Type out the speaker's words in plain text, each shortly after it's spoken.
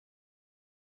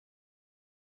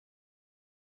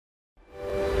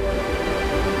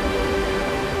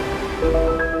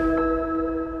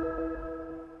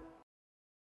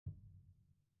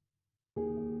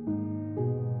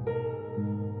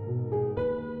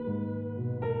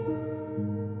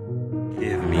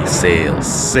Sales,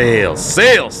 sales,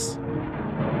 sales!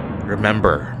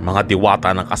 Remember, mga diwata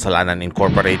ng Kasalanan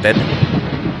Incorporated,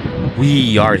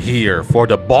 we are here for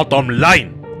the bottom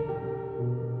line!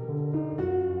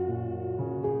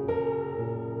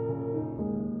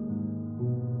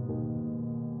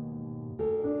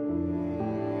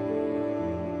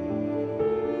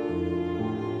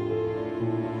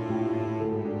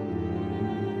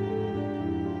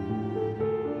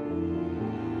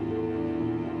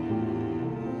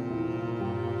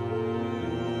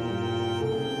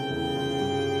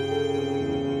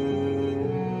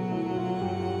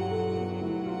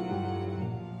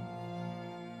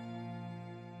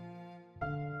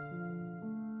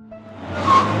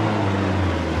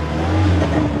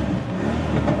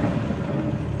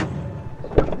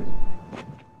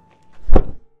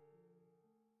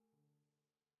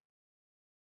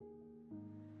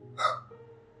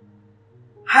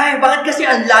 Hay, bakit kasi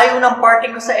ang layo ng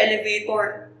parking ko sa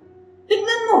elevator?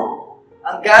 Tignan mo.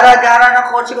 Ang gara-gara ng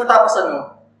kotse ko tapos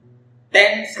 10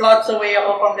 slots away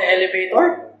ako from the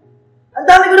elevator? Ang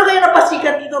dami ko na kaya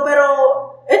napasikat dito pero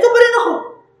eto pa rin ako.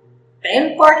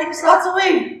 10 parking slots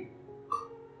away.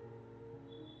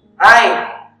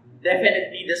 I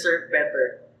definitely deserve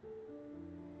better.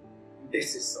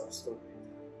 This is so stupid.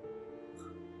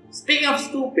 Speaking of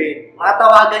stupid,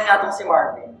 matawagan nga itong si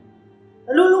Marvin.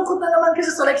 Nalulungkot na naman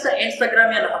kasi sa sa Instagram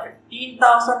yan, naka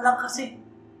 15,000 lang kasi.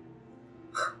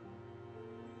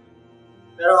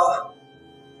 Pero,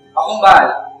 akong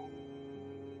bahala.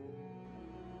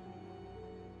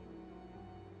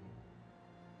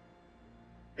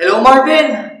 Hello Marvin!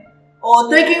 Oh,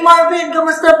 thanking Marvin!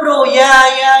 Kamusta bro?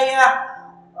 Yeah.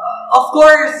 Of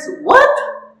course! What?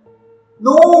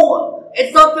 No!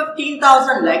 It's not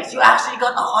 15,000 likes. You actually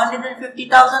got 150,000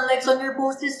 likes on your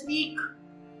post this week.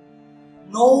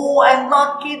 No, I'm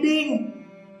not kidding.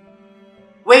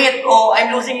 Wait,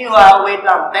 I'm losing you Wait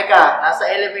lang. Teka, nasa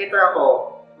elevator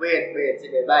ako. Wait.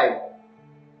 Sige, bye.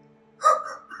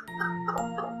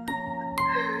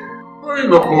 Ay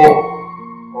nako,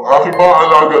 ang aking mga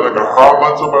alaga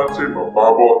naghahaman sa bansi,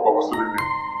 mababaw at makasarili.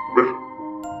 Well,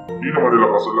 hindi naman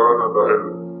nila kasalanan dahil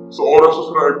sa oras na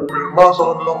sila ay pumilma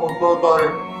sa kanilang kontrata ay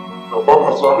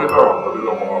napaghasake na ang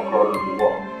kanilang mga kaluluwa.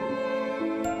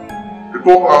 Ito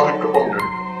ang aking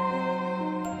kapangyarihan.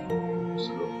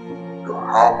 Sila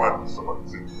naghahaman sa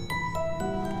bansi.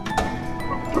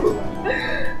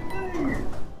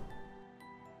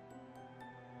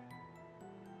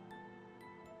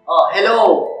 Oh, hello.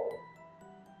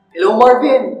 Hello,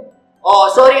 Marvin.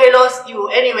 Oh, sorry I lost you.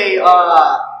 Anyway,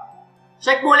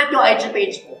 check mo ulit yung IG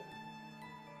page mo.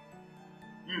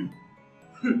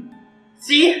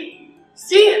 See?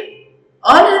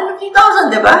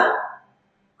 150,000, diba?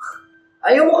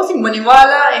 Ayaw mo kasing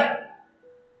maniwala eh.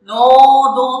 No,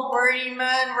 don't worry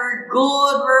man. We're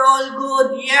good. We're all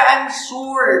good. Yeah, I'm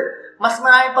sure. Mas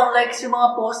marami pang likes yung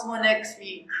mga post mo next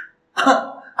week.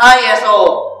 Yes,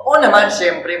 Oo naman,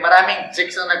 syempre. Maraming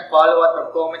chicks na nag-follow at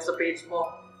nag-comment sa page mo.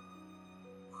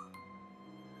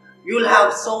 You'll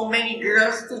have so many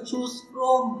girls to choose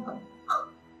from.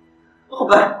 Ano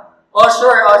ba?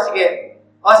 Sure. Sige.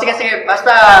 Sige.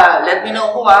 Basta, let me know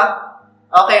ko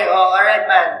Okay, alright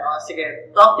man.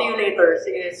 Sige. Talk to you later.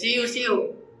 Sige, see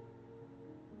you.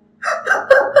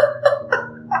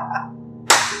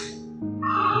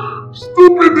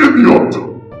 Stupid idiot!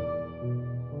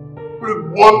 With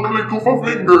one click of a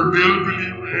finger, they'll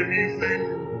believe anything.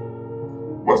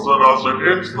 Basta nasa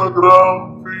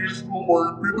Instagram, Facebook,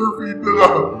 or Twitter feed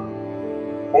nila.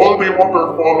 All they want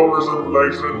are followers and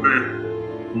likes and they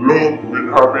love with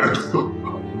happiness.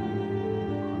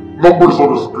 Numbers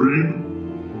on the screen?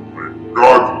 My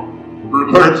God, their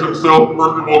likes and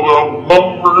self-worth will have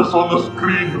numbers on the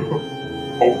screen.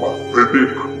 How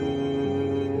pathetic.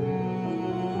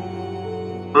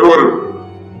 Pero whatever.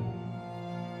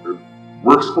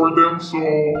 Works for them, so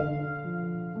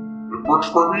it works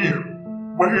for me.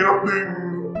 Mahirap ding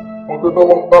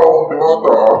magkatawang taong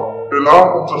diwata. Kailangan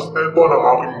kong sustento ng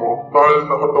aking mortal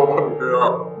na katawan, kaya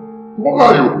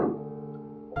kumakayo.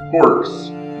 Of course.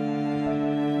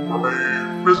 For my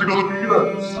physical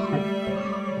appearance.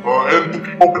 And to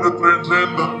keep up with the trends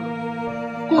and,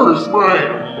 of course,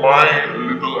 my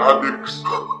little addicts.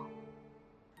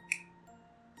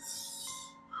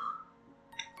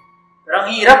 Pero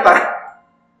ang hirap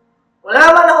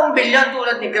Wala man akong bilyon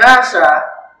tulad ni Gracia.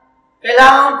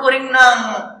 Kailangan ko rin ng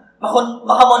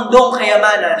makamundong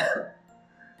kayamanan.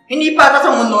 Hindi pa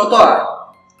sa mundo to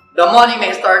The money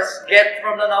may stars get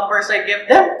from the numbers I give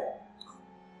them.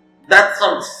 That's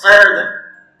absurd.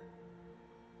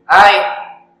 I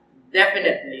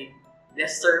definitely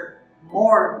deserve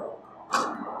more.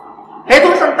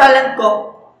 Heto isang talent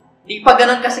ko. Di pa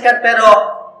ganun kasikat pero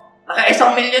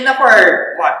naka-1 million na for,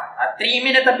 what, a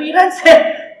 3-minute appearance?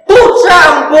 Putsa!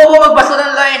 Ang bobo magbasa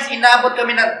ng lines. Inabot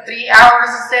kami ng 3 hours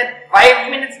sa set.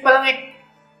 5 minutes pa lang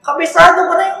kabisado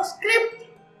ko na yung script.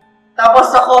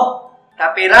 Tapos ako,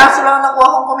 kapiraso lang nakuha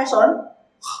kong komisyon.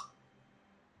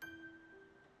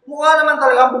 Mukha naman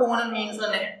talaga pumungan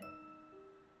minsan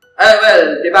well,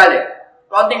 di bale.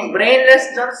 Konting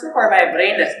brainless jokes for my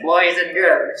brainless boys and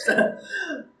girls.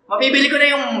 Mabibili ko na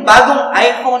yung bagong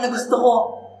iPhone na gusto ko.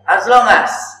 As long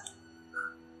as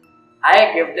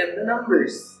I give them the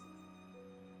numbers.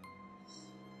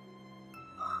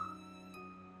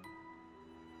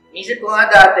 Isip ko nga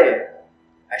dati,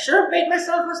 I should have made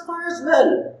myself a star as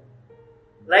well.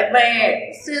 Like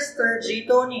my sister, G.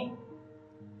 Tony.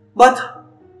 But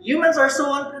humans are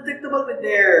so unpredictable with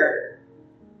their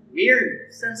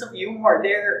weird sense of humor,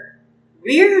 their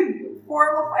weird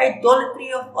form of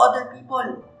idolatry of other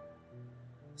people.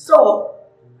 So,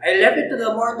 I left it to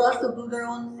the mortals to do their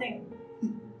own thing.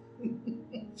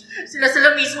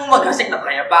 Sila mismo maghasik ng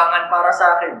kayabangan para sa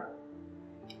akin.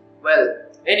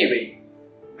 Well, anyway,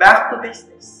 back to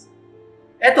business.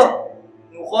 Eto,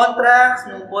 new contracts,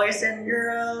 new boys and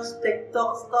girls,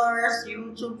 TikTok stars,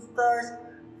 YouTube stars,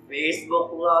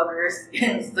 Facebook vloggers,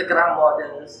 Instagram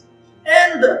models,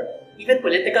 and even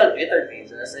political Twitter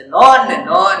pages, and on and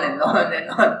on and on and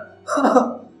on.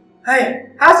 Ay,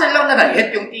 hassle lang na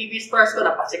na-hit yung TV stars ko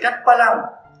na pasikat pa lang.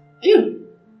 Ayun,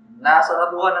 nasa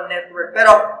raduhan ng network.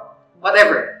 Pero,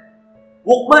 whatever.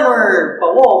 Woke man or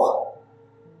pa-woke,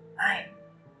 ay,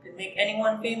 can make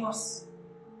anyone famous.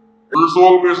 There's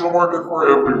always a market for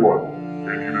everyone.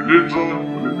 Any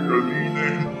religion, political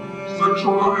leaning,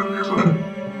 sexual orientation,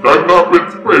 dynamic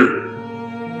faith.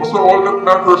 Basta all that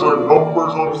matters are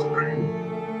numbers on the screen.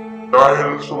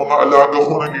 Dahil sa mga alaga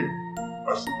ko naging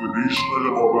aspirational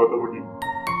ang mga bata maging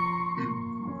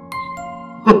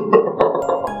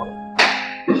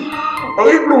ang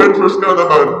influencers nga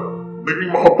naman,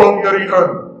 naging makapangyarihan.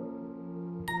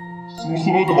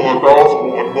 Susunod ang mga tao sa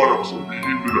kung ano ang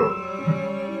sabihin nila.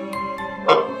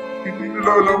 At hindi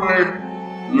nila alam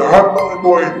lahat ng ito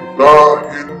ay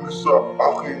dahil sa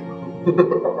akin.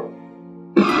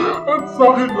 At sa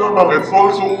akin lamang, it's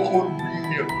also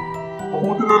convenient.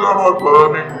 Mabuti na lang at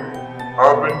maraming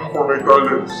avenue for my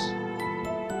talents.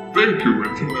 Thank you,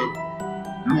 Internet.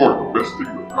 You are the best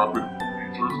thing that happened to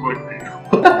teachers like me.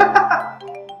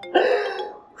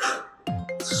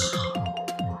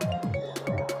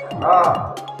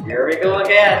 Here we go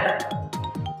again.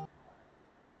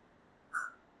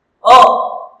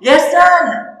 Oh, yes,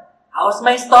 son! How's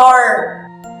my star?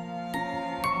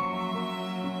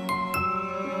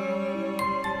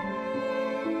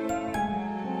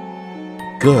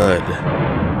 Good,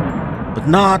 but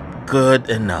not good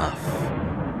enough.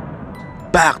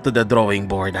 Back to the drawing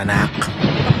board, anak.